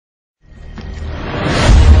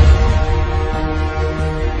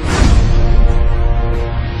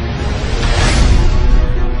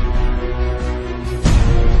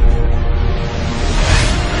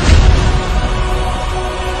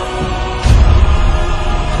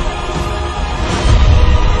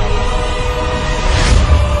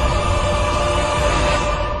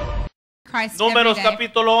Christ Números every day.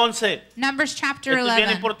 capítulo 11. Numbers chapter Esto es bien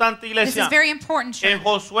 11. importante, This iglesia. is very important, church. En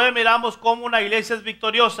Josué miramos cómo una iglesia es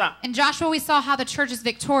victoriosa. In Joshua we saw how the church is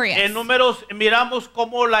victorious. En Números miramos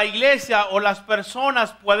cómo la iglesia o las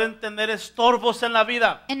personas pueden tener estorbos en la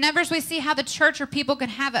vida. In Numbers we see how the church or people can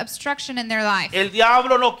have obstruction in their life. El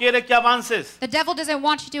diablo no quiere que avances. The devil doesn't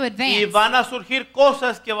want you to Y advance. van a surgir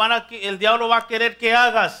cosas que el diablo va a querer que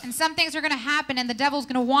hagas. And some things are going to happen and the devil's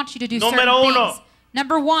going to want you to do Número certain uno. things.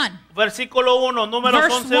 Number 1. Versículo 1, Números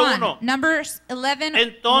Verse 11:1. 1. Numbers 11:1.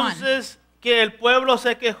 Entonces que el pueblo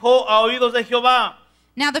se quejó a oídos de Jehová.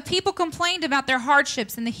 Now the people complained about their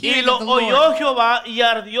hardships in the Y hearing lo of the oyó Lord. Jehová y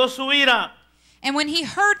ardió su ira. And when he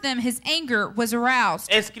heard them, his anger was aroused.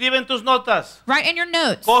 Escribe en tus notas. Write in your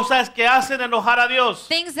notes. Cosas que hacen enojar a Dios.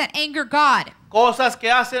 Things that anger God. Cosas que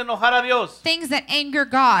hacen enojar a Dios. Things that anger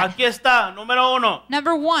God. Aquí está, número 1.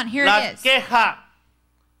 Number 1, here La it is. queja.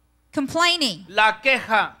 Complaining. La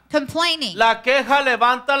queja. Complaining. La queja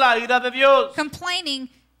levanta la ira de Dios. Complaining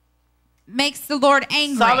makes the Lord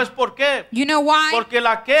angry. ¿Sabes por qué? You know why? Porque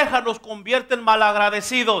la queja nos convierte en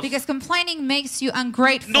malagradecidos. Because complaining makes you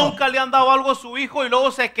ungrateful. Nunca le han dado algo a su hijo y luego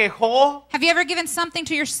se quejó. Have you ever given something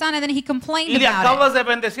to your son and then he complained Y le about acabas it? de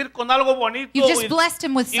bendecir con algo bonito. You just blessed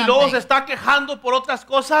him with Y luego se something. está quejando por otras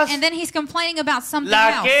cosas. And then he's complaining about something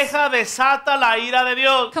La else. queja desata la ira de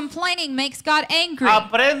Dios. Complaining makes God angry.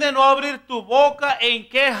 Aprende a no abrir tu boca en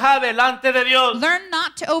queja delante de Dios. Learn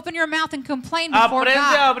not to open your mouth and complain before Aprende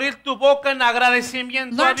a God. abrir tu boca en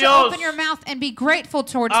agradecimiento a Learn to Dios. open your mouth and be grateful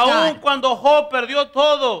towards Aun God. cuando Job perdió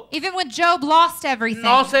todo, Even when Job lost everything,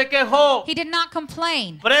 no se quejó. he did not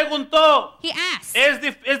complain. Preguntó. He asked.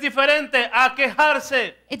 Es diferente a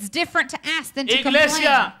quejarse. It's different to ask than to Iglesia.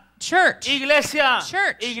 complain. Church. Iglesia.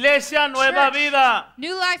 Church. Iglesia Nueva Church. Vida.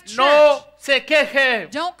 New Life Church. No se queje.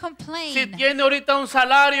 Don't Si complain. tiene ahorita un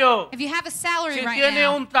salario, If you have a salary si right tiene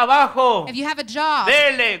now, un trabajo, if you have a job,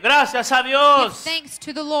 dele gracias a give Dios. thanks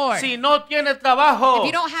to the Lord. Si no tiene trabajo, If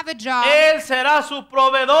you don't have a job, Él será su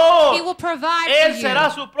proveedor. He will provide Él for será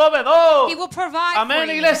you. su proveedor. He will provide Amén,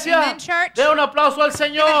 for you. iglesia. Amen, church. De un aplauso al Give a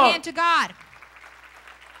Señor. hand to God.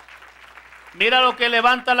 Mira lo que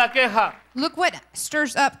levanta la queja. Look what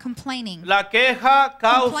stirs up complaining. La queja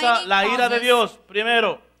causa Complaining la ira de causes Dios,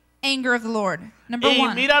 primero. Anger of the Lord. Number Y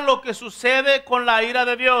 1. mira lo que sucede con la ira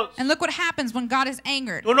de Dios. And look what happens when God is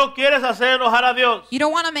angered. Tú no quieres hacer enojar a Dios, You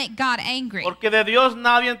don't want to make God angry porque de Dios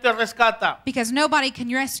nadie te rescata. because nobody can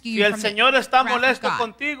rescue Si you el from Señor the está wrath of molesto God.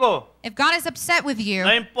 contigo, If God is upset with you,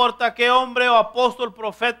 no importa qué hombre o apóstol,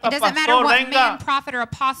 profeta, it doesn't matter pastor what venga, man, prophet, or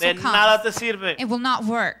apostle de nada comes. te sirve. It will not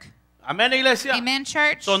work. Amén, iglesia. Amen,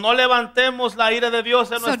 church? So no levantemos la ira de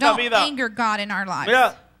Dios en So nuestra don't vida. anger God in our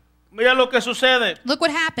lives. Mira lo que sucede. Look what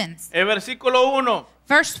happens. El versículo 1.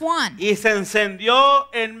 Verse 1. Y se encendió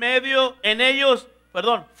en ellos,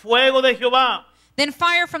 fuego de Jehová. Then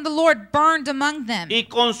fire from the Lord burned among them Y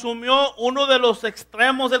consumió uno de los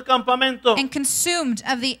extremos del campamento. and consumed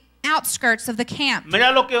of the outskirts of the camp.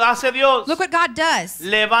 Mira lo que hace Dios. Look what God does.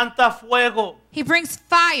 Levanta fuego. He brings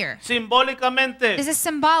fire. Simbólicamente. This is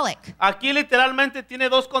symbolic. Aquí literalmente tiene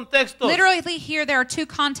dos contextos. Literally here there are two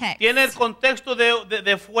contexts. Tiene el contexto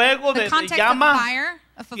de fuego, The de context of llama. fire,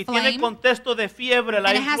 of a Y tiene el flame, contexto de fiebre, la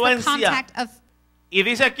and it has the influencia. contact of, Y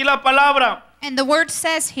dice aquí la palabra and the word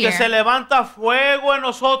says que se here levanta fuego en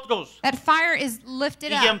nosotros that fire is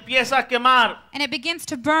lifted y up empieza a quemar. and it begins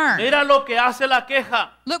to burn. Mira lo que hace la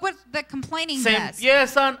queja. Look what the complaining Se does.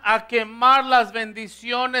 empiezan a quemar las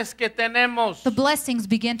bendiciones que tenemos. The blessings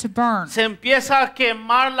begin to burn. Se empieza a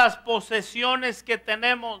quemar las posesiones que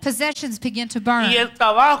tenemos. Possessions begin to burn. Y el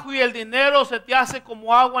trabajo y el dinero se te hace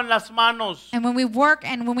como agua en las manos. And when we work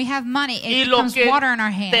and when we have money, Y it lo becomes que water in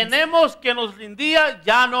our hands. tenemos que nos rindía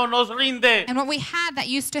ya no nos rinde. And what we had that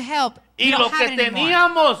used to help, we Y lo don't have que it anymore.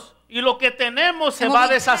 teníamos y lo que tenemos se And va what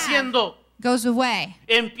we deshaciendo. Goes away.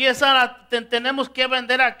 Tenemos que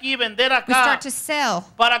vender aquí, vender We acá start to sell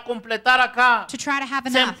para completar acá. to try to have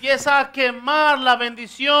Se enough. empieza a quemar la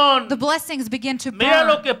bendición. The blessings begin to Mira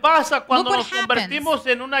lo burn. que pasa cuando Look nos what happens. convertimos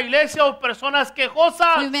en una iglesia o personas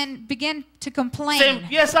quejosas. We then begin to Se complain.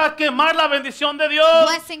 empieza a quemar la bendición de Dios.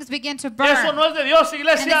 Blessings begin to burn. Eso no es de Dios, And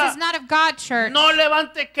iglesia. this is not of God, church. No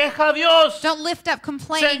levante queja a Dios. Don't lift up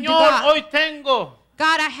complaining to Señor, God. hoy tengo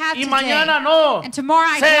God, I have y today. mañana no. And tomorrow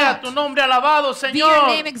I Sea tu don't. nombre alabado, Be your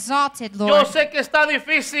name Señor. exalted, Yo Lord. sé que está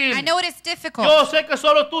difícil. I know it is difficult. Yo sé que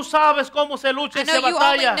solo tú sabes cómo se lucha I esa know you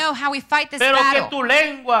only batalla. know how we fight this Pero que battle. tu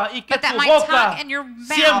lengua y que But that tu my boca tongue and your mouth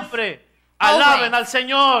siempre alaben al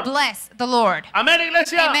Señor. Bless the Lord. Amén,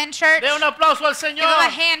 iglesia. Amen, church. De un aplauso al Give Señor. him a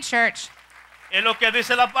hand, church. Es lo que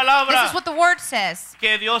dice la This palabra. is what the word says.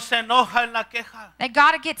 Que Dios se enoja en la queja. That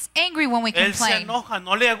God gets angry when we Él se complain. enoja,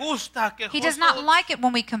 no le gusta He does not quejosos. like it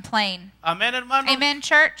when we complain. Amén, hermanos. Amen,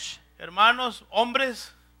 church. Hermanos,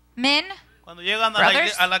 hombres, Men, cuando llegan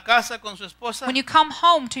Brothers, a la casa con su esposa, when you come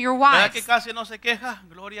home to your ¿verdad que wife, casi no se queja?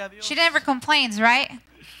 Gloria a Dios. she never complains, right?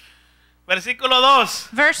 Versículo 2.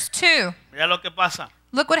 Verse 2. Mira lo que pasa.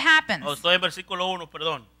 Look what happens. Oh, estoy en versículo 1,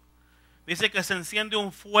 perdón. Dice que se enciende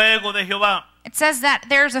un fuego de Jehová It says that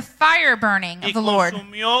there's a fire burning y of the Lord,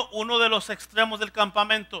 consumió uno de los extremos del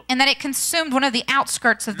campamento. and that it consumed one of the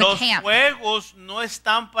outskirts of the Los camp. fuegos no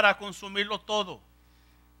están para consumirlo todo.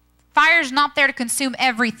 Fire's not there to consume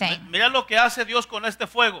everything. Mira lo que hace Dios con este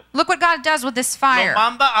fuego. Look what God does with this Lo fire.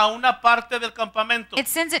 manda a una parte del campamento. It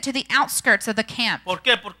sends it to the outskirts of the camp. ¿Por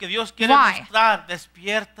qué? Porque Dios quiere Why? mostrar,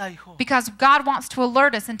 despierta, hijo. Because God wants to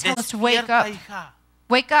alert us and tell us to wake Despierta, up. hija.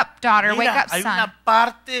 Wake up, daughter. Wake Mira, up, hay son. una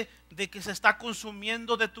parte de que se está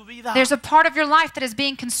consumiendo de tu vida. There's a part of your life that is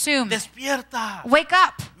being consumed. Despierta. Wake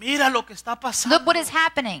up. Mira lo que está pasando. Look what is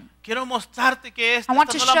happening. Quiero mostrarte que esta I want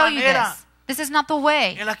no to es la show you manera this. This is not the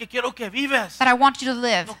way en la que quiero que vives. that I want you to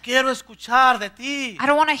live. No quiero escuchar de ti. I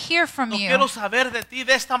don't want to hear from No you. quiero saber de ti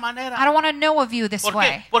de esta I manera. don't want to know of you this ¿Por way.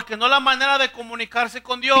 qué? Porque no es la manera de comunicarse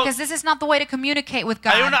con Dios. Because this is not the way to communicate with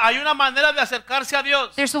Hay God. una manera de acercarse a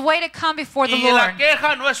Dios. There's a way to come before the Y la Lord.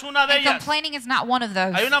 queja no es una de And ellas. complaining is not one of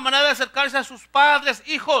those. Hay una manera de acercarse a sus padres,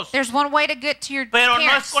 hijos. There's one way to get to your Pero no es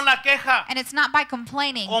parents. con la queja. And it's not by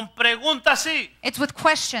complaining. Con preguntas sí. It's with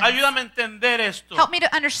questions. Ayúdame a entender esto. Help me to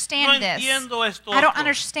No understand this. entiendo esto. I don't otro.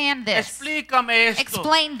 understand this. Explícame esto.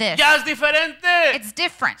 Explain this. Ya es diferente. It's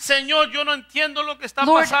different. Señor, yo no entiendo lo que está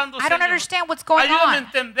Lord, pasando. I don't Señor. understand what's going Ayúdame a on.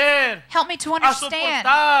 entender. Help me to A understand.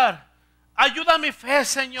 soportar. Ayuda a mi fe,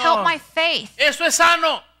 Señor. Help my faith. Eso es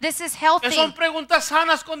sano. This is healthy. Son preguntas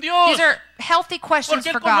sanas con Dios. These are healthy questions Porque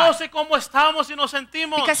Él for God. conoce cómo estamos y nos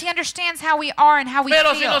sentimos. Because He understands how we are and how we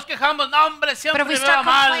Pero si feel. nos quejamos, no, hombre, But siempre if we me va start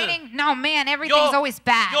mal. complaining, no man, everything's always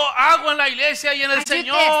bad. Yo hago en la iglesia y en el I do this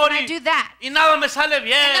Señor and I do that. y nada me sale And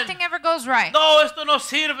bien. nothing ever goes right. No, esto no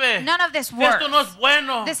sirve. None of this works. Esto no es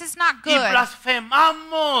bueno. This is not Y good.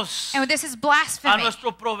 blasfemamos And this is a blasphemy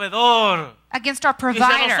nuestro proveedor. against our Y se nos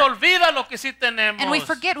provider. olvida lo que sí tenemos. And we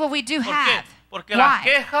forget what we do ¿Por qué? have. Porque la Why?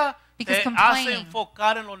 queja Because te hace complaining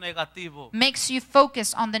enfocar en lo negativo. Makes you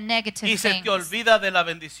focus on the negative Y se things. te olvida de la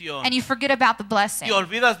bendición. And you forget about the blessing. Te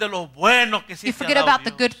olvidas de lo bueno que sí You te ha forget dado about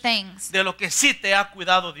the Dios. good things. De lo que sí te ha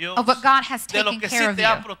cuidado Dios. Of what God has De lo taken que care sí of te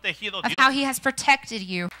ha you. protegido Of Dios. how He has protected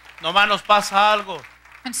you. Nomás nos pasa algo.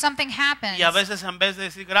 When something happens, Y a veces en vez de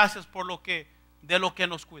decir gracias por de lo que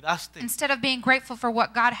nos cuidaste, instead of being grateful for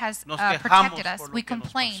what God has Nos protected quejamos us, por lo we que nos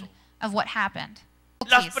complain pasó. of what happened.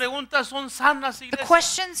 las preguntas son sanas, The iglesia.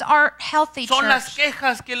 questions are healthy, Son las church.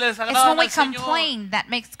 quejas que les It's when agradan we al Señor. complain that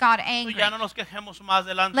makes God Y angry. ya no nos quejemos más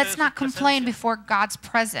delante Let's de su not complain presencia. before God's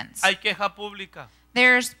presence. Hay queja pública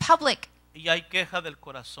There's public y hay queja del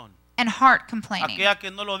corazón. and heart complaining. Aquella que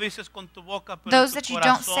no lo dices con tu boca, pero Those en that tu you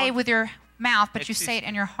don't corazón. say with your mouth, but you say it existe.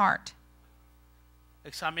 in your heart.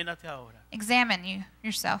 Examínate ahora. Examine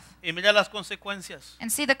yourself Y mira las consecuencias.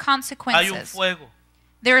 and see the Hay un consequences. fuego.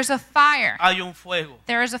 There is a fire. Hay un fuego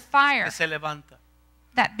There is a fire que se levanta.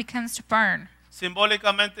 that begins to burn.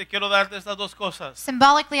 Simbólicamente quiero darte estas dos cosas.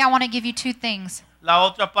 Symbolically, I want to give you two things. La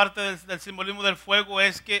otra parte del simbolismo del fuego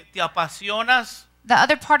es que te apasionas The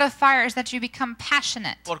other part of fire is that you become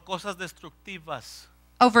passionate por cosas destructivas.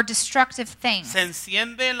 over destructive things. Se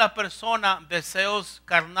enciende en la persona deseos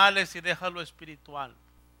carnales y deja lo espiritual.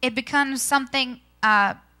 It becomes something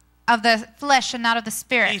of the flesh and not of the Y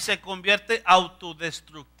spirit. se convierte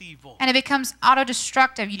autodestructivo. And it becomes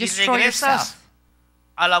auto-destructive. You Y destroy regresas yourself.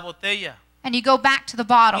 a la botella. And you go back to the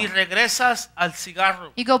bottle. Y regresas al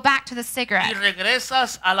cigarro. You go back to the Y cigarette.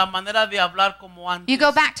 regresas a la manera de hablar como antes. You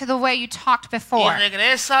go back to the way you talked Y before.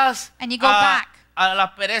 regresas And you go back a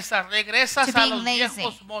la pereza. Regresas to a being los lazy.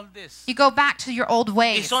 viejos moldes. You go back to your old Y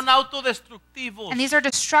ways. son autodestructivos. And these are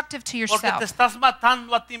destructive to Porque te yourself estás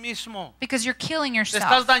matando a ti mismo. because you're killing Te estás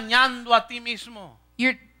yourself. dañando a ti mismo.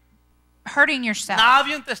 You're hurting yourself.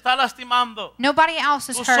 Nadie te está lastimando. Nobody else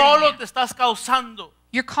is Tú hurting solo you. te estás causando.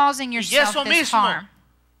 You're causing Y yourself eso this mismo, harm.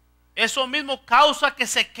 eso mismo causa que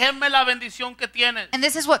se queme la bendición que tienes. And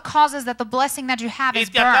this is what causes that the blessing that you have Y is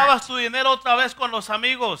te burned. acabas tu dinero otra vez con los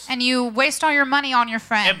amigos. And you waste all your money on your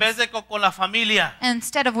En vez friends de con la familia.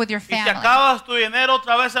 instead of with your Y te family. acabas tu dinero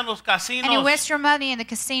otra vez en los And you casinos. waste your money in the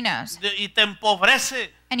casinos. Y te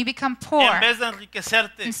empobrece. and you become poor en vez de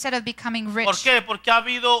enriquecerte. instead of becoming rich. ¿Por qué? Porque ha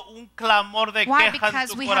habido un clamor de Why? queja en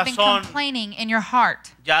Because tu we have been corazón. complaining in your heart.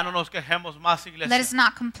 Ya no nos quejemos más, Let us iglesia.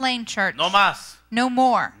 not complain, church. No más, No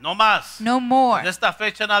more. no más. No more. De esta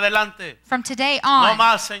fecha en adelante, From today no on,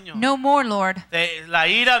 más, Señor. no more, Lord. La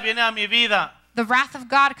ira viene a mi vida. The wrath of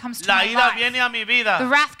God comes to La my ira life. viene a mi vida The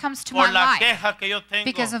wrath comes to por my la life queja que yo tengo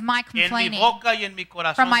because of my en mi complaining boca y en mi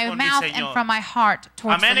corazón from my con mi mouth and Señor. from my heart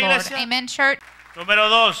towards Amén, the Lord. iglesia. Amen, church. Número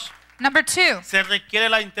 2, Number 2, se requiere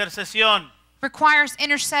la intercesión. requires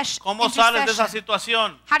intercession. ¿Cómo sales de esa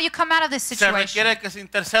situación? How do you come out of this Se situation? requiere que se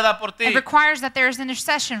interceda por ti. It requires that there is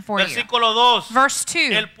intercession for you. Versículo 2. Verse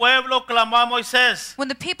 2, El pueblo clamó a Moisés. when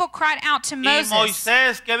the people cried out to Y Moses,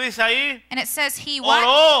 Moisés, ¿qué dice ahí? and it says he what?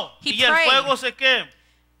 Oró. He Y el prayed. fuego se qué?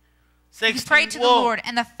 Se He prayed to the extinguió. Lord,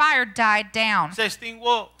 and the fire died down. Se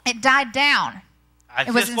extinguió. It died down. Así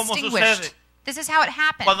It was es como extinguished. sucede. This is how it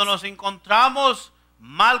happens. Cuando nos encontramos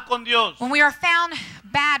mal con Dios, When we are found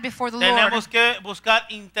bad before the Lord, tenemos que buscar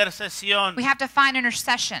intercesión. we have to find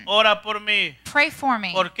intercession. Ora por mí. Pray for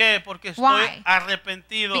me, ¿Por qué? Porque estoy Why?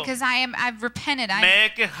 arrepentido. because I've repented. Me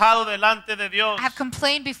he quejado delante de Dios. I have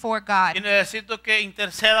complained before Y God, necesito que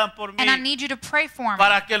intercedan por mí and I need you to pray for me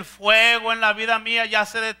para que el fuego en la vida mía ya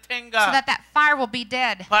se so detenga. that fire will be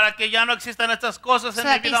dead, Para que ya no existan estas cosas so en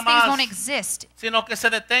mi that these vida things más, won't exist, sino que se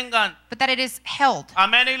detengan. but that it is held.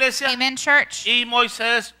 Amén, iglesia. Amen, church. Y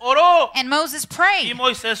Moisés oró. And Moses Y prayed,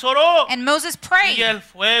 Moisés oró. and Moses Y prayed, el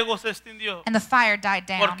fuego se extinguió. and the fire died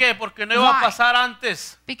 ¿Por down. qué? Porque no iba a Why? pasar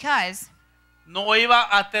antes. Because No iba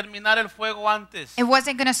a terminar el fuego antes. it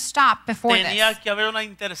wasn't going to stop before Tenía this. que haber una There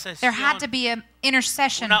intercesión, had to be an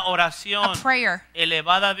intercession, una a oración prayer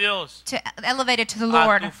elevada a Dios to elevate it to the a tu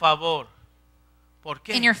Lord favor. ¿Por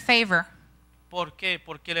qué? in your favor. ¿Por qué?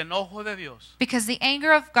 Porque el enojo de Dios Because the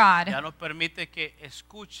anger of God ya no permite que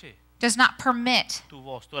escuche does not permit tu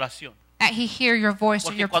voz, tu oración. that He hear your voice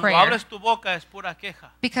or Porque your cuando prayer. abres tu boca es pura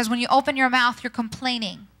queja. Because when you open your mouth, you're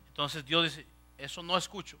complaining. Entonces Dios dice, eso no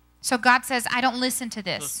escucho. So God says, I don't listen to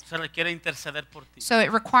this. Entonces se requiere interceder por ti. So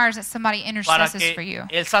it requires that somebody Para intercedes for you.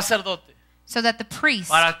 que el sacerdote, So that the priest,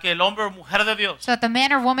 para que el hombre o mujer de Dios so that the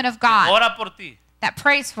man or woman of que God ora por ti that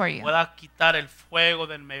prays for you pueda quitar el fuego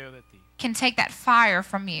del medio de ti. can take that fire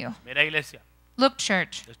from you. Mira, iglesia, Look,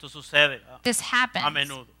 church, esto sucede this a happens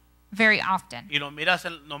menudo. very often. Y lo miras,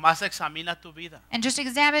 nomás examina tu vida. And just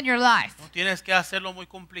examine your life. No tienes que hacerlo muy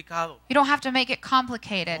complicado. You don't have to make it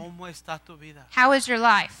complicated. ¿Cómo está tu vida? How is your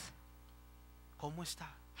life? ¿Cómo está?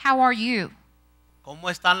 How are you?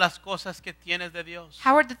 ¿Cómo están las cosas que tienes de Dios?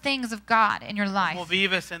 How are the things of God in your ¿Cómo life?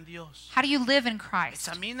 vives en Dios? How do you live in Christ?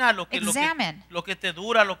 Examina lo que te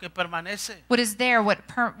dura, lo que permanece. What is there, what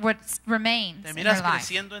remains ¿Te in your miras life?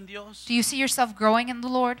 creciendo en Dios? Do you see yourself growing in the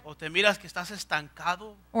Lord? ¿O te miras que estás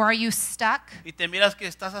estancado? Or are you stuck? ¿Y te miras que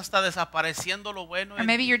estás hasta desapareciendo lo bueno? Or en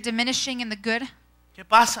maybe ti? you're diminishing in the good? ¿Qué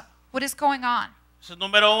pasa? What is going on? Eso es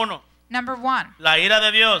número 1. Number 1, La ira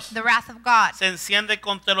de Dios the wrath of God se enciende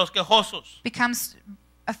contra los quejosos. becomes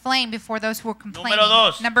a flame before those who are complaining. Número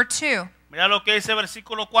 2. Number 2, Mira lo que dice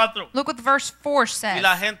versículo 4. look what verse 4 Y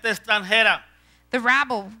la says. gente extranjera The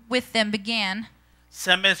rabble with them began.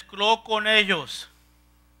 se mezcló con ellos.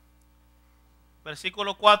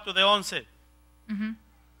 Versículo 4 de 11.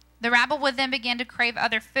 The rabble with them began to crave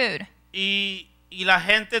other food. Y la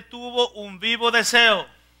gente tuvo un vivo deseo.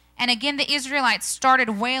 And again the Israelites started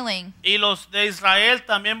wailing. Y los de Israel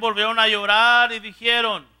también volvieron a llorar y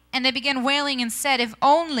dijeron, And they began wailing and said, if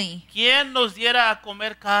only ¿quién nos diera a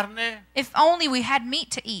comer carne? we had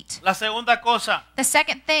meat to eat. La segunda cosa The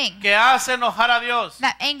second thing que hace enojar a Dios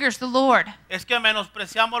that angers the Lord es que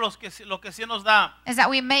menospreciamos lo que sí nos da. is that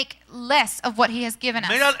we make less of what He has given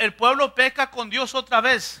Mira, us. el pueblo peca con Dios otra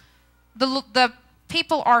vez. The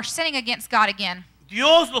people are sinning against God again.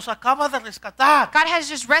 Dios los acaba de rescatar. God has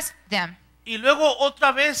just rescued them. Y luego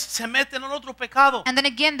otra vez se meten en otro pecado. And then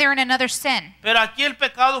again they're in another sin. Pero aquí el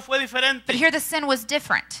pecado fue But diferente. here the sin was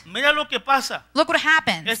different. Mira lo que pasa. Look what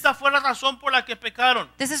happens. Esta fue la razón por la que pecaron.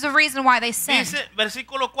 This is the reason why they sinned. Dice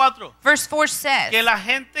versículo 4 Verse 4 que says la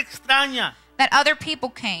gente extraña that other people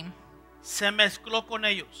came, se mezcló con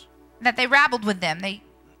ellos. that they rabbled with them.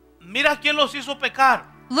 Mira quién los hizo pecar.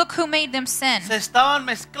 Look who made them sin. Se estaban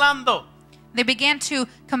mezclando. They began to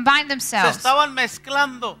combine Se themselves. estaban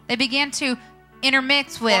mezclando They began to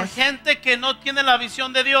intermix con with gente que no tiene la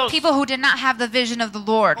visión de Dios. people who did not have the vision of the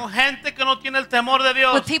Lord, Con gente que no tiene el temor de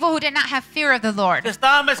Dios. with people who did not have fear of the Lord. Se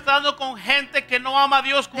estaban mezclando con gente que no ama a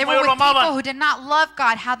Dios They como were ellos lo with people amaban. who did not love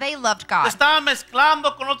God how they loved Se God. estaban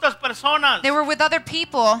mezclando con otras personas. They were with other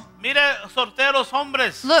people. Mire, solteros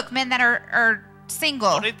hombres. Look, men that are single.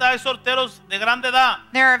 Ahorita hay solteros de grande edad.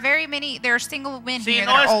 There are single men Si here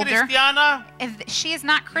no that are es older. cristiana, If she is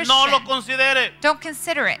not Christian, no lo considere. don't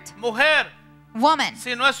consider it. Mujer, Woman,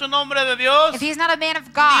 si no es un hombre de Dios, if he's not a man of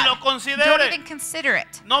ni God, lo considere. don't even consider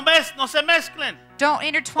it. No se mezclen Don't con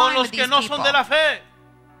intertwine los with que these no people. son de la fe.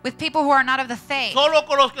 With people who are not of the faith. Solo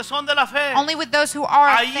con los que son de la fe. Only with those who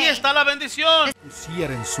are of Ahí faith. está la bendición.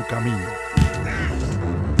 Pusiera en su camino.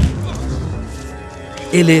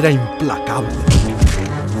 Él era implacable.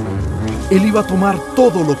 Él iba a tomar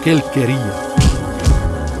todo lo que él quería.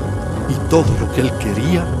 Y todo lo que él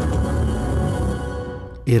quería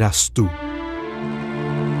eras tú.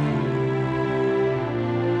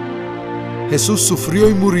 Jesús sufrió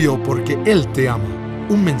y murió porque Él te ama.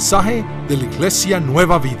 Un mensaje de la Iglesia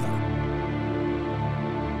Nueva Vida.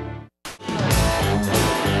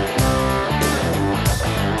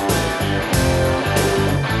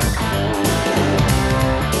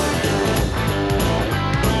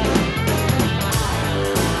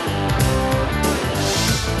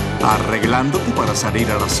 ¿Arreglándote para salir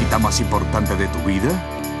a la cita más importante de tu vida?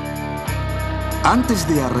 Antes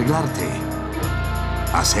de arreglarte,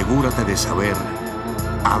 asegúrate de saber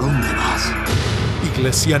a dónde vas.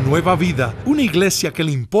 Iglesia Nueva Vida, una iglesia que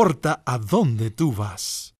le importa a dónde tú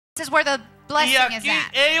vas. This is where the Y blessing is aquí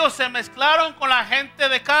at. ellos se mezclaron con la gente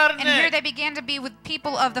de And here they carne. began to be with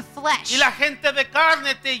people of the flesh. Y la gente de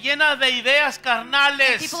carne te llena de ideas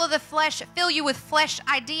carnales. People of the flesh fill you with flesh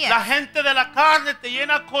ideas. La gente de la carne te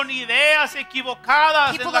llena con ideas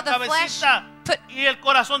equivocadas People en la of the flesh cabecita put y el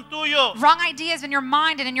corazón tuyo. wrong ideas in your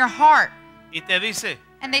mind and in your heart. Y te dice,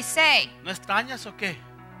 And they say, ¿no extrañas o qué?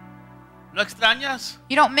 ¿No extrañas?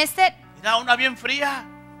 you don't miss it? Mira, una bien fría.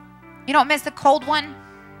 You don't miss the cold one?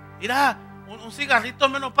 Mira, un cigarrito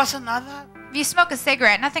no pasa nada. If you smoke a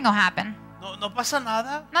cigarette, nothing will happen. No pasa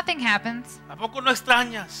nada. Nothing happens. ¿A poco no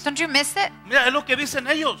extrañas? Don't you miss it? Mira, es lo que dicen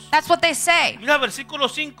ellos. That's what they say. Mira, versículo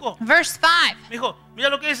 5. Verse 5. Dijo, mira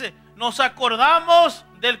lo que dice. Nos acordamos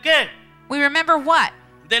del qué? We remember what?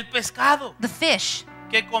 Del pescado The fish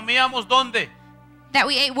que comíamos ¿dónde? that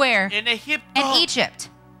we ate where? En Egipto. In Egypt.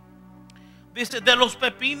 Dice, de los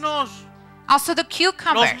pepinos, Also the los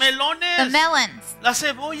cucumbers, melones, the melons, las the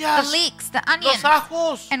cebollas, leeks, the los onions,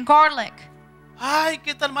 ajos. and garlic. Ay,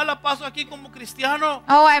 qué tan mal la paso aquí como cristiano.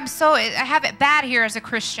 Oh, I have it bad here as a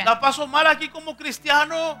Christian. La paso mal aquí como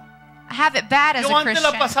cristiano. I have it bad as Yo a antes la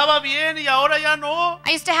Christian. pasaba bien y ahora ya no.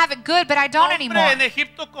 I used to have it good, but I don't Hombre, anymore. en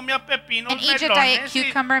Egipto comía pepinos, In Egypt, I ate melones. Y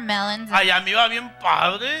cucumber, melons. allá me iba bien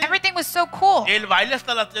padre. Everything was so cool. El baile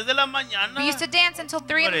hasta las 3 de la mañana. We used to dance until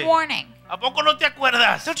 3 in the Hombre. morning. ¿A poco no te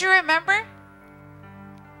acuerdas? Don't you remember?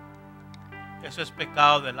 Eso es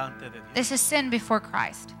pecado delante de Dios. This is sin before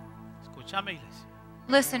Christ. Escúchame, iglesia.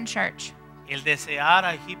 Listen, church. El desear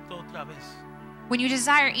a Egipto otra vez When you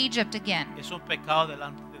desire Egypt again, es un pecado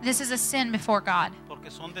delante de Dios. this is a sin before God.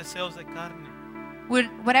 Porque son deseos de carne.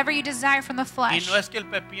 Whatever you desire from the Y flesh. no es que el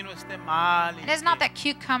pepino esté mal. y It is not que- that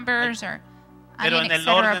cucumbers or pero onion, en el etc.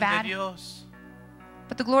 are orden de bad. Dios.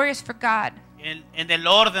 But the glory is for God. En el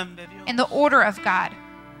orden de Dios. In the order of God.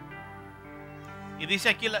 Y dice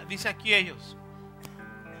aquí ellos.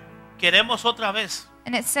 Queremos otra vez.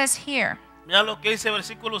 And it says here, Mira lo que dice el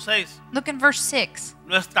versículo 6. look in verse 6.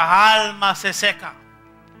 Nuestra alma se seca.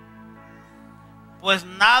 Pues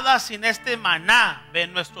nada sin este maná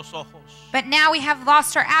ven nuestros ojos. But now we have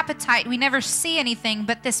lost our appetite. We never see anything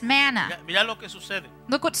but this manna. Mira lo que sucede.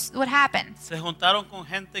 Look what happened. Se juntaron con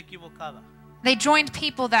gente equivocada. They joined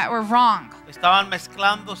people that were wrong. Estaban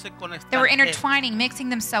mezclándose con They were extranjeros. intertwining, mixing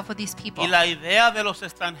themselves with these people. Y la idea de los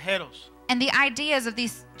extranjeros And the ideas of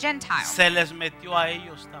these Gentiles se les metió a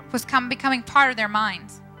ellos también. was becoming part of their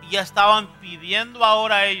minds. Y ya estaban pidiendo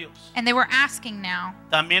ahora a ellos And they were asking now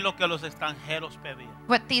también lo que los extranjeros pedían.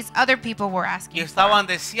 what these other people were Y asking for. estaban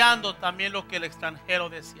deseando también lo que el extranjero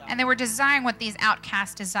deseaba. And they were desiring what these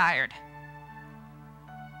outcasts desired.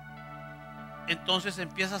 Entonces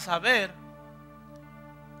empiezas a ver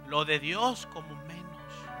lo de Dios como menos.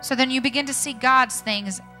 So then you begin to see God's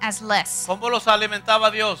things as less. ¿Cómo los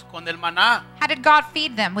alimentaba Dios? Con el maná. How did God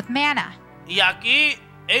feed them? With manna. Y aquí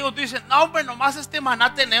ellos dicen, no hombre, nomás este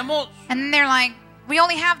maná tenemos. And then they're like, we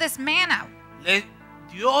only have this manna.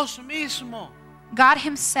 Dios mismo God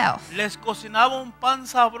himself les cocinaba un pan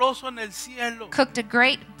sabroso en el cielo. cooked a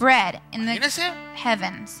great bread in the Imagínense.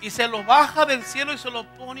 heavens. Y se lo baja del cielo y se lo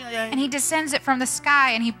pone allá. And he descends it from the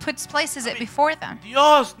sky and he places it before them.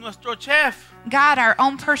 Dios, nuestro chef, God, our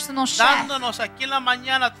own personal chef, dándonos aquí en la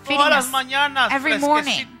mañana, Feeding todas las us mañanas, every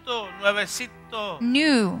morning. fresquecito, nuevecito.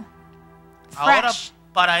 new, Ahora fresh.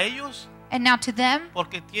 para ellos, And now to them,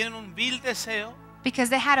 porque tienen un vil deseo because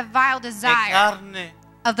they had a vile de desire carne,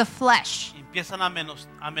 of the flesh. Empiezan a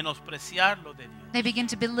menospreciar lo de Dios. They begin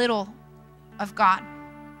to belittle of God.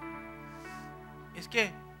 Es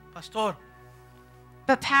que, pastor,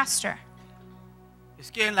 But pastor,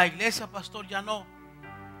 es que en la iglesia, pastor, ya no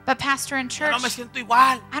in me church, siento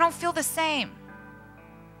igual. I don't feel the same.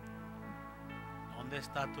 ¿Dónde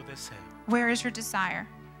está tu deseo? Where is your desire?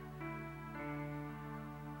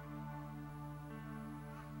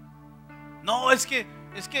 No, es que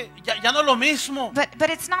ya no es lo mismo. But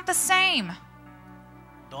it's not the same.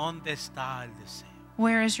 ¿Dónde está el deseo?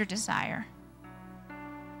 Where is your desire?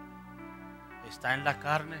 ¿Está en la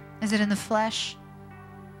carne? Is it in the flesh?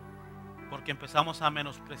 Porque empezamos a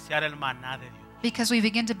menospreciar el maná de Dios. Because we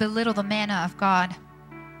begin to belittle the manna of God.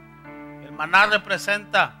 El maná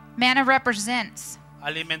representa Manna represents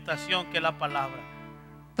alimentación, que es la palabra,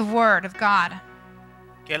 the word of God,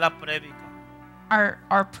 que es la prédica,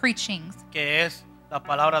 our preachings, que es la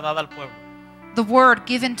palabra dada al pueblo. the word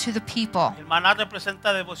given to the people. El maná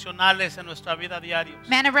representa devocionales en nuestra vida diaria.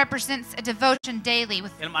 Manna represents a devotion daily.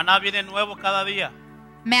 El maná viene nuevo cada día.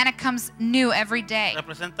 Manna comes new every day.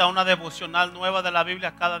 Representa una devocional nueva de la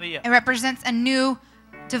Biblia cada día. It represents a new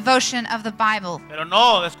devotion of the Bible. Pero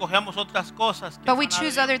no, escogemos otras cosas que But we el maná de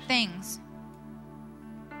choose Dios. other things.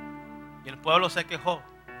 Y el pueblo se quejó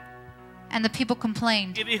And the people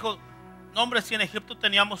complained. y dijo: no, hombre, si en Egipto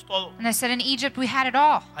teníamos todo. And they said, in Egypt we had it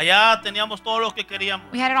all. Allá teníamos todo lo que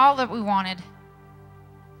queríamos. We had it all that we wanted.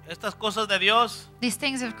 Estas cosas de Dios, These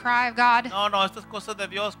things of cry of God, no, estas cosas de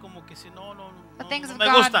Dios como que si no the things no of me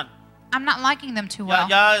God, gustan. I'm not liking them too Ya,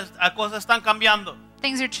 well. las cosas están cambiando.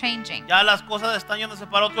 Things are changing. Ya las cosas están yéndose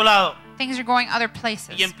para otro lado. Things are going other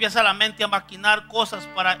places. Y empieza la mente a maquinar cosas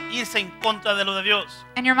para irse en contra de lo de Dios.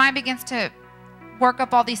 And your mind begins to work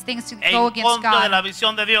up all these things to En go against contra de la God,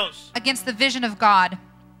 visión de Dios. against the vision of God.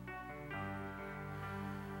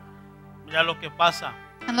 Mira lo que pasa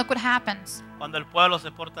And look what happens cuando el pueblo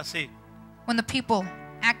se porta así. when the people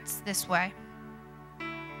act this way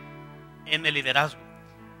En el liderazgo.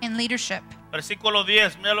 in leadership. Versículo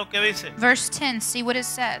 10, mira lo que dice. Verse 10, see what it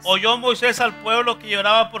says. Oyó Moisés al pueblo que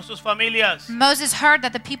lloraba por sus familias, Moses heard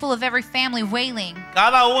that the people of every family wailing,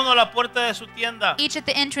 cada uno a la puerta de su tienda. each at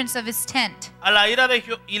the entrance of his tent. La ira de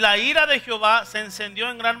Jehová se encendió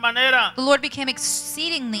en gran manera. The Lord became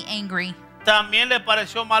exceedingly angry, También le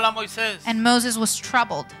pareció mal a Moisés. and Moses was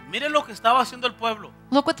troubled. Miren lo que estaba haciendo el pueblo.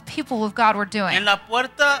 Look what the people of God were En doing. la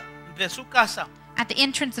puerta de su casa At the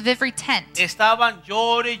entrance of every tent, estaban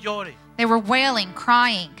llore y llore. they were wailing,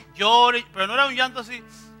 crying. Llore, pero no era un llanto así.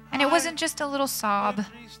 And it wasn't just a little sob. Ay,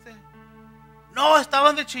 triste. No,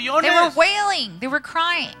 estaban de They were chillones. wailing, they were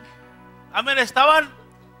crying. Amén, estaban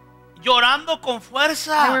llorando con They were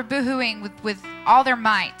fuerza. boohooing with all their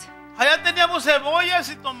might. Allá teníamos cebollas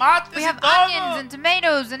y tomates We y have todo. onions and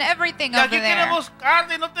tomatoes and everything Y over aquí there. tenemos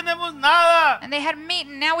carne y no tenemos nada. And they had meat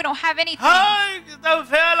and now we don't have anything. Ay, que tan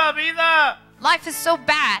fea la vida. Life is so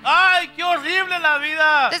bad. Ay, qué horrible la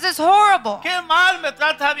vida. This is horrible. Qué mal me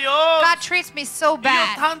trata Dios. God treats me so Y yo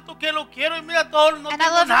bad. tanto que lo quiero y mira todo, no And I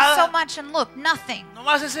tengo love him nada. so much and look, nothing.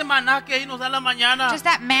 Nomás ese maná que ahí nos da en la mañana. Just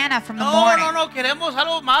that manna from the No, morning. no, queremos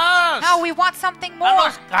algo más. No, we want something more.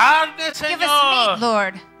 Danos carne, Give us Señor. meat,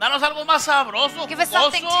 Lord. Danos algo más sabroso, Give us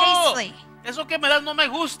something jugoso. tasty. Eso que me das no me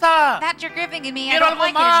gusta. That you're giving me, I Quiero don't algo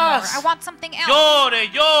like it anymore. más. I want something else.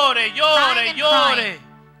 Llore, llore, llore, Crying and llore.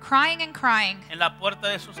 Crying and crying En la puerta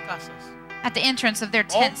de sus casas. at the entrance of their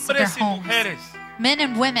tents, of their Hombres y homes. mujeres Men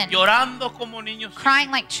and women llorando como niños. crying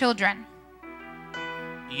like children.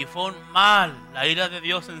 Y fue un mal. La ira de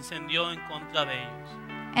Dios se encendió en contra de ellos.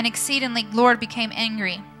 And exceedingly, Lord became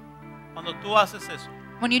angry. Cuando tú haces eso,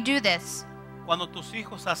 When you do this, cuando tus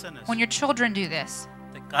hijos hacen eso, when your children do this,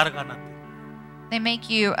 te cargan a ti. they make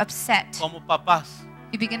you upset. Como papás,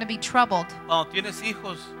 You begin to be troubled. cuando tienes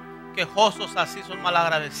hijos quejosos así, son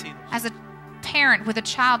malagradecidos. As a parent with a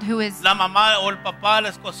child who is, La mamá o el papá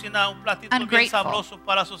les cocina un platito bien Ungrateful. sabroso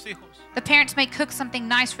para sus hijos. the parents may cook something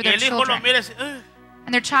nice for Y their el hijo lo children. mira y dice, "Ugh,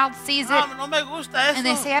 And their child sees it no me gusta and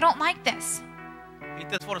they eso. say, I don't like this. Y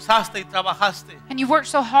te esforzaste y trabajaste. And you worked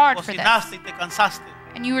so hard for Cocinaste this. y te cansaste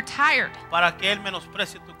And you were tired. para que él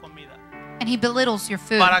menosprecie tu comida. And he belittles your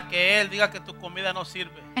food. Para que él diga que tu comida no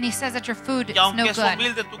sirve. And he says that your food Y is no aunque es good.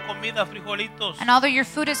 humilde tu comida, frijolitos, And although your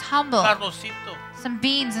food is humble, un arrocito, some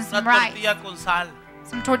beans and una some rice, tortilla con sal.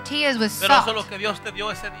 some tortillas with Pero eso es lo salt. que Dios te dio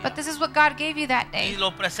ese día. But this is what God gave you that Y day.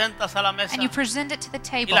 lo presentas a la mesa. And you present it to the Y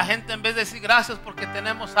table. la gente en vez de decir gracias porque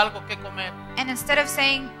tenemos algo que comer, And instead of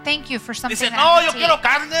saying thank you for something dice, that no, I yo have to quiero eat, they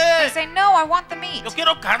carne. say, no, I want the meat. Yo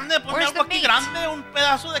quiero carne, ponme Where's algo the aquí meat? grande, un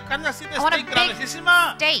pedazo de carne así de I want a steak big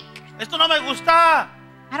grandísima. steak. Esto no me gusta.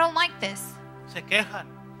 I don't like this. Se quejan.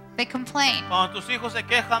 They complain. Cuando tus hijos se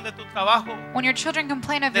quejan de tu trabajo, When your children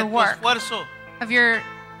complain of de your tu work, esfuerzo, of your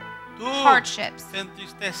tú hardships, te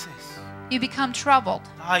entristeces. you become troubled.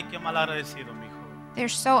 Ay, qué mal agradecido, mijo. They're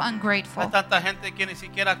so Hay ungrateful. tanta gente que ni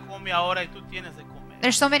siquiera come ahora y tú tienes de comer.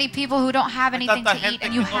 There's so many people who don't have Hay anything tanta to eat gente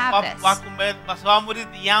and que you no have va a this. comer, va a morir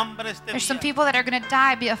de hambre este There's some día. people that are going to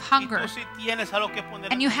die of Y hunger, tú sí tienes algo que poner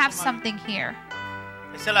and en you tu have mano. something here.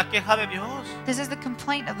 Esa es la queja de Dios. This is the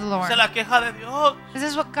complaint of the Esa Lord. es la queja de Dios. This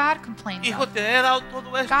is what God complains Hijo, of. te he dado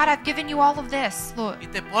todo esto God, I've given you all of this, Lord, y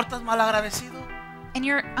te portas mal agradecido. and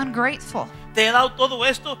you're ungrateful. Te he dado todo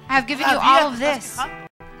esto. I have given y you todavía all of te estás this. quejando.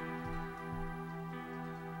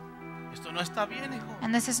 Esto no está bien, hijo.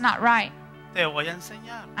 And this is not right. Te voy a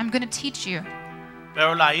enseñar. I'm going to teach you.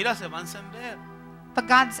 Pero la ira se va a encender. But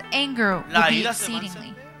God's anger will La be ira se va a exceedingly.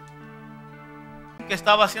 encender. ¿Qué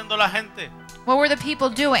estaba haciendo la gente? What were the people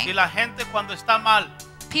Si doing? la gente cuando está mal,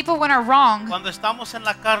 People, when are wrong, cuando estamos en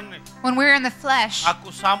la carne, when we're in the flesh,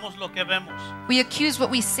 acusamos lo que vemos. we accuse what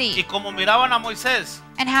we Y see. como miraban a Moisés,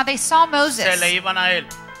 And how they saw se Moses, le iban a él.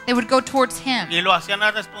 they would go towards him. Y lo hacían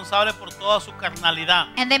al responsable por toda su carnalidad.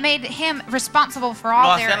 And they made him responsible for Lo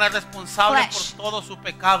all hacían al their, responsable flesh. por todo su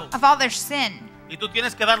pecado. of all their sin. Y tú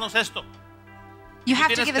tienes que darnos esto. You Tú have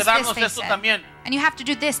to tienes give que us this, darnos they esto said. también. And you have to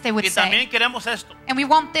do this, they would Y say. también queremos esto. And we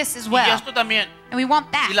want this as Y well. esto también. And we want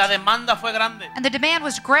Y la that. demanda fue grande. And the demand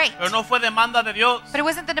was great. Pero no fue demanda de Dios. But it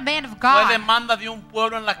wasn't the demand of Fue God. demanda de un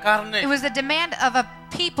pueblo en la carne. It was the demand of a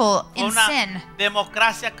people Fue in una sin.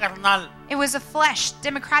 democracia carnal. It was a flesh,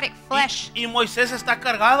 democratic flesh. Y Moisés está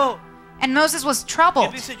cargado. And Moses was Él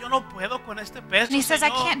troubled. dice, yo no puedo con este peso, And he says, I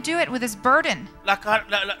Señor. can't do it with this burden.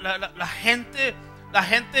 La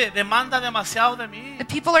gente demanda demasiado de mí. The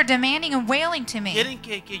people are demanding and wailing to me. Quieren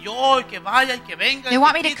que yo y que vaya y que venga. They y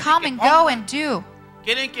want que me to quite y come que and ponga. go and do.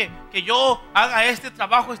 Quieren que yo haga este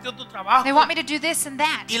trabajo, este otro trabajo. They want me to do this and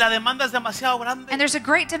that. Y la demanda es demasiado grande. And there's a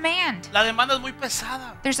great demand. La demanda es muy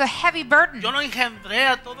pesada. There's a heavy burden. Yo no engendré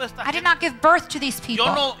a toda esta I did gente. not give birth to these Yo people.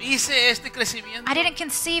 no hice este crecimiento. I didn't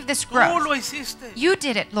conceive this Tú growth. lo hiciste. You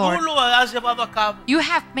did it, Tú Lord. lo has llevado a cabo. You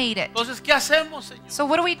have made it. Entonces, ¿qué hacemos, Señor? So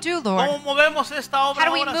what do we do, ¿Cómo Lord? movemos esta obra How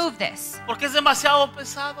do we ahora? move this? Porque es demasiado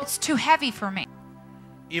pesado. It's too heavy for me.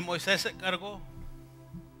 Y Moisés se cargó.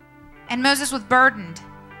 And Moses was burdened.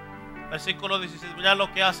 Versículo 16, mira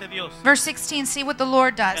lo que hace Dios. Verse 16, see what the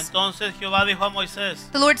Lord does. Entonces Jehová dijo a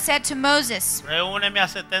Moisés, The Lord said to Moses, reúneme a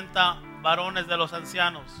 70 varones de los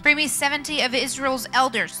ancianos, bring me 70 of Israel's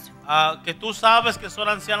elders, que tú sabes que son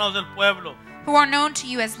ancianos del pueblo. who are known to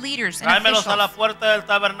you as leaders and Tráemelos a la officials puerta del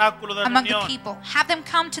tabernáculo de among the reunión people. Have them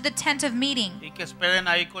come to the tent of meeting, y que esperen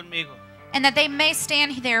ahí conmigo. and that they may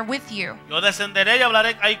stand there with you. Yo descenderé y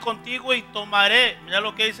hablaré ahí contigo y tomaré, mira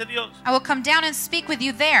lo que dice Dios, I will come down and speak with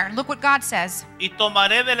you there. Look what God says. y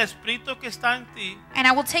tomaré del espíritu que está en ti And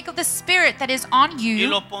I will take of the spirit that is on y you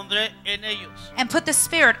lo pondré en ellos. and put the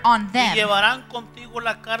spirit on Y them. llevarán contigo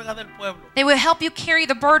la carga del pueblo They will help you carry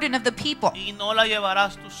the burden of the people, y no la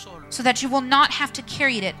llevarás tú solo. so that you will not have to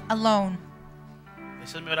carry it alone.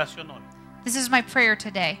 Esa es mi oración hoy. This is my prayer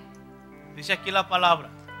today. Dice aquí la palabra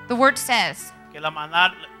The word says que la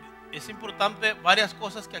maná es importante, varias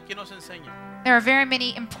cosas que aquí nos enseñan. there are very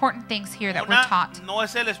many important things here that we're Una, taught. no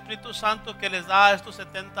es el Espíritu Santo que les da a estos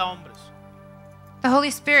 70 hombres. The Holy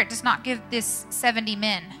Spirit does not give this 70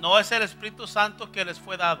 men. No es el Espíritu Santo que les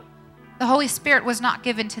fue dado. The Holy Spirit was not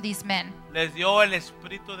given to these men. Les dio el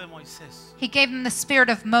Espíritu de Moisés. He gave them the spirit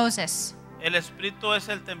of Moses, El Espíritu es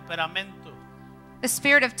el temperamento, the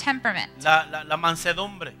spirit of temperament, la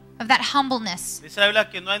mansedumbre. of that humbleness. Dice la Biblia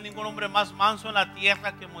que no hay ningún hombre más manso en la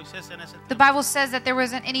tierra que Moisés en ese The tiempo. Bible says that there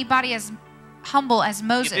wasn't anybody as humble as Y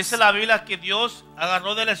Moses. dice la Biblia que Dios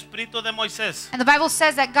agarró del Espíritu de Moisés And the Bible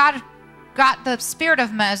says that God got the spirit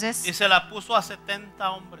of Moses y se la puso a 70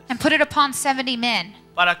 hombres and put it upon 70 men,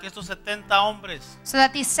 para que estos 70 hombres so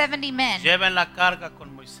that these 70 men lleven la carga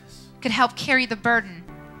con Moisés. could help carry the burden.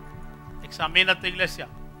 Examínate, iglesia.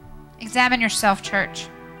 Examine yourself, church.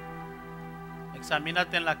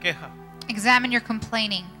 Examínate en la queja. Examine your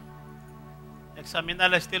complaining. Examina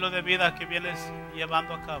el estilo de vida que vienes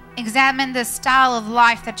llevando a cabo. Examine the style of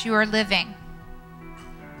life that you are living.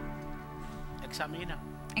 Examina.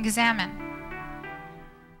 Examine.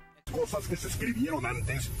 Cosas que se escribieron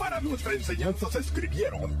antes para nuestra enseñanza se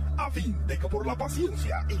escribieron a fin de que por la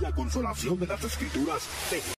paciencia y la consolación de las Escrituras